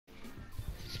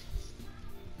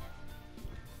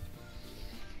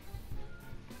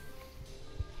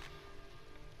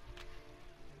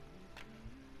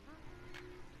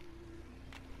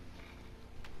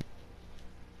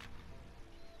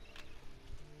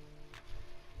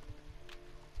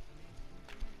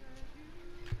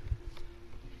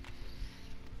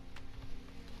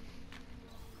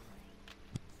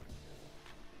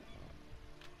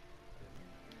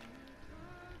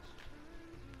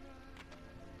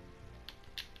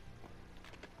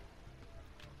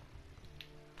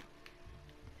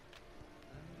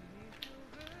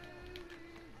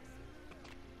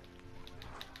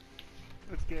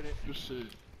get it. Good shit.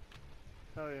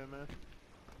 Hell yeah, man.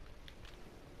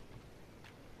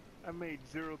 I made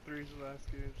 0 threes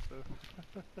last game, so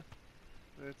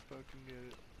let's fucking get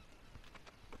it.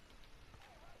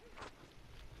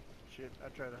 Shit, I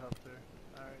tried to help there.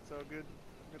 Alright, it's all good.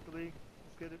 Got the lead.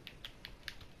 Let's get it.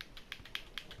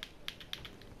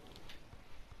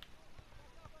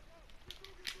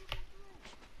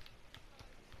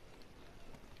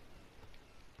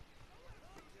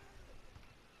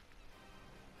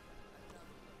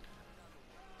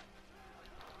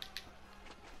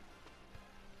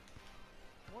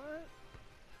 What?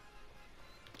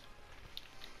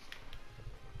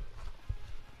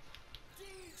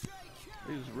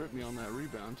 They just ripped me on that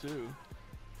rebound too.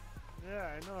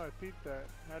 Yeah, I know, I peeped that.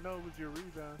 I know it was your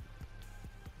rebound.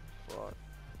 Fuck.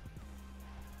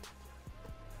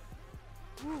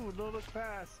 Ooh, no look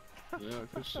pass. Yeah,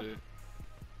 good shit.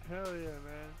 Hell yeah,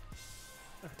 man.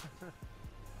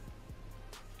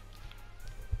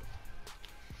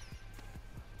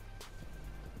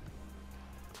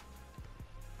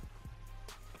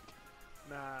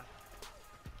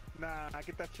 Nah,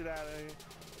 get that shit out of here.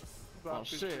 Oh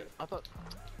shit! I thought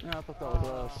that was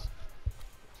us.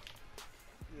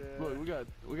 Yeah. Look,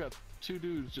 we got 2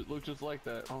 dudes that look just like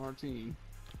that on our team.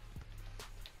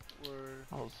 Word.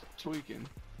 I was tweaking.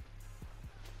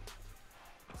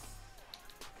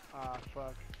 Ah,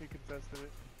 fuck. He contested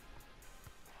it.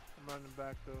 I'm running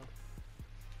back though.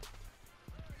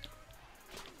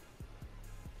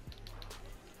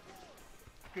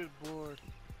 Good board.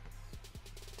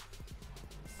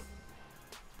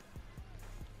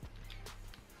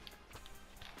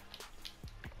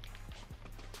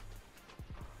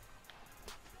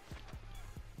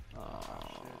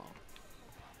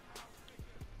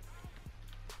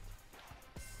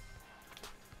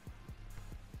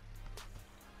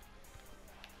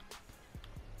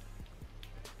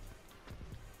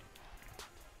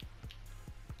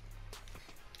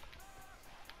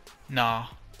 Nah.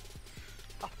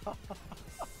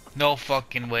 No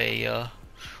fucking way,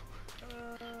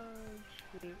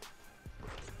 Shit.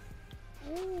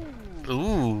 Ooh.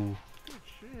 Ooh. Good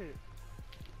shit.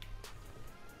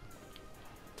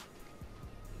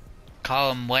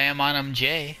 Call him Wham on him,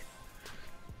 Jay.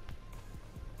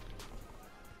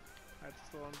 I had to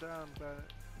slow him down, but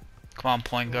Come on,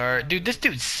 point guard. Dude, this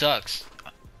dude sucks.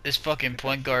 This fucking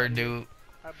point guard dude.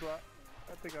 I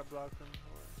think I blocked him.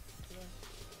 Or did I?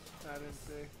 No, I didn't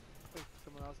say. I think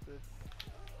someone else did.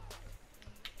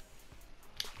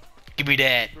 Give me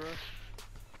that. Hey, bro.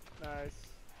 Nice.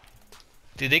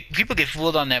 Dude, people get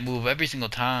fooled on that move every single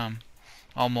time.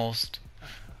 Almost.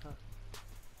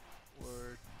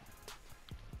 Word.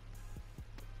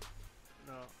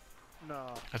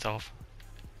 No. That's off.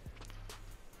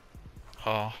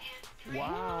 Oh.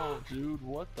 Wow, dude,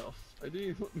 what the I didn't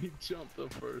even let me jump the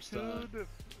first time.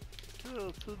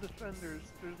 Two defenders.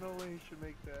 There's no way he should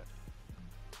make that.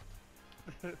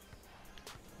 This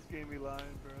game be lying,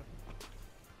 bro.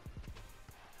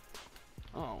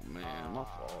 Oh man, my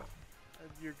fault.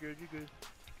 You're good, you're good.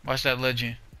 Watch that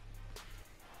legend.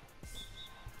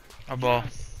 Our ball.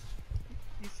 Yes.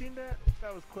 You seen that?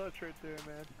 That was clutch right there,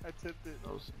 man. I tipped it.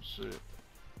 That was some shit.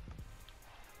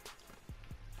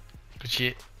 Good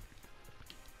shit.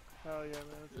 Hell yeah,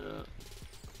 man. Yeah.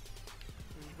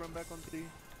 Just run back on D.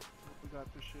 We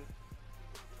got this shit.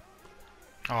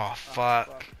 Oh,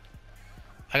 fuck.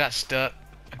 I got stuck.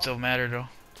 It don't matter, though.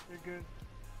 You're good.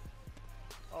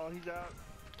 Oh, he's out.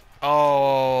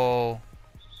 Oh.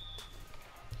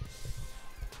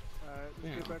 Alright,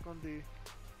 let's get back on D.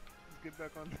 Let's get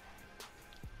back on D.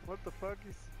 What the fuck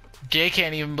is... Jay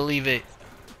can't even believe it.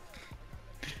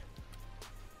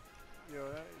 Yo,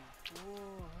 that is... Whoa,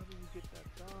 how did you get that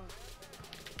done?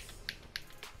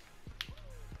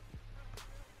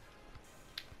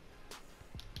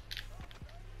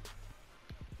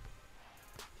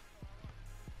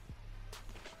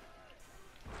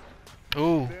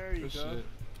 Ooh. There you Good go. shit.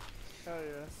 Hell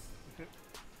yeah.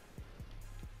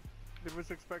 They was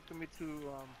expecting me to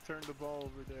turn the ball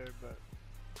over there, but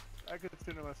I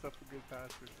consider myself a good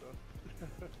passer, so.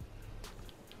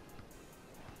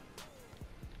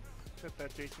 Got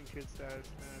that Jason Kidd status,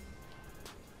 man.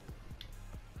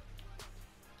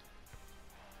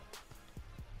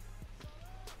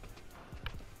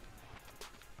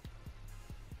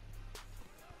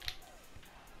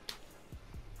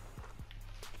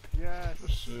 Yes. Good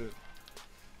shit.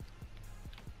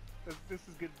 This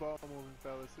is good ball moving,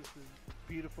 fellas. This is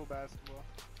beautiful basketball.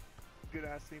 Good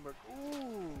ass teamwork.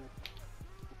 Ooh.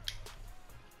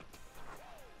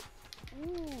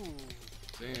 Ooh.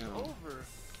 Damn. It's over.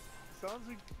 As long as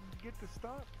we get the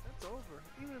stop, that's over.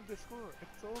 Even if they score,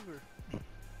 it's over.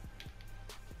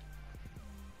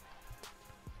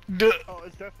 Duh. Oh,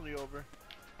 it's definitely over.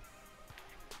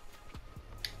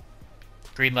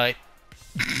 Green light.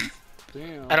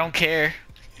 Damn. I don't care.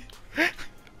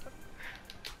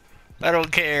 I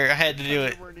don't care. I had to do They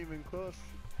it. weren't even close.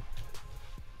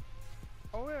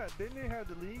 Oh yeah, didn't they have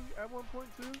the lead at one point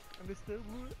too? And they still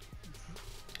blew it?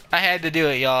 I had to do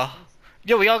it, y'all.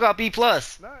 Yo, we all got B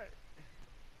plus. Nice.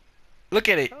 Look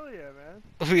at it. Hell yeah,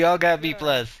 man. We all got B Yeah.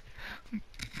 plus.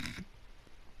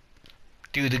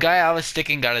 Dude, the guy I was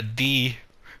sticking got a D.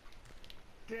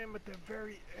 Damn, at the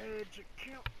very edge. I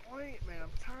can't wait, man. I'm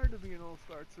tired of being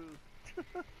all-star too.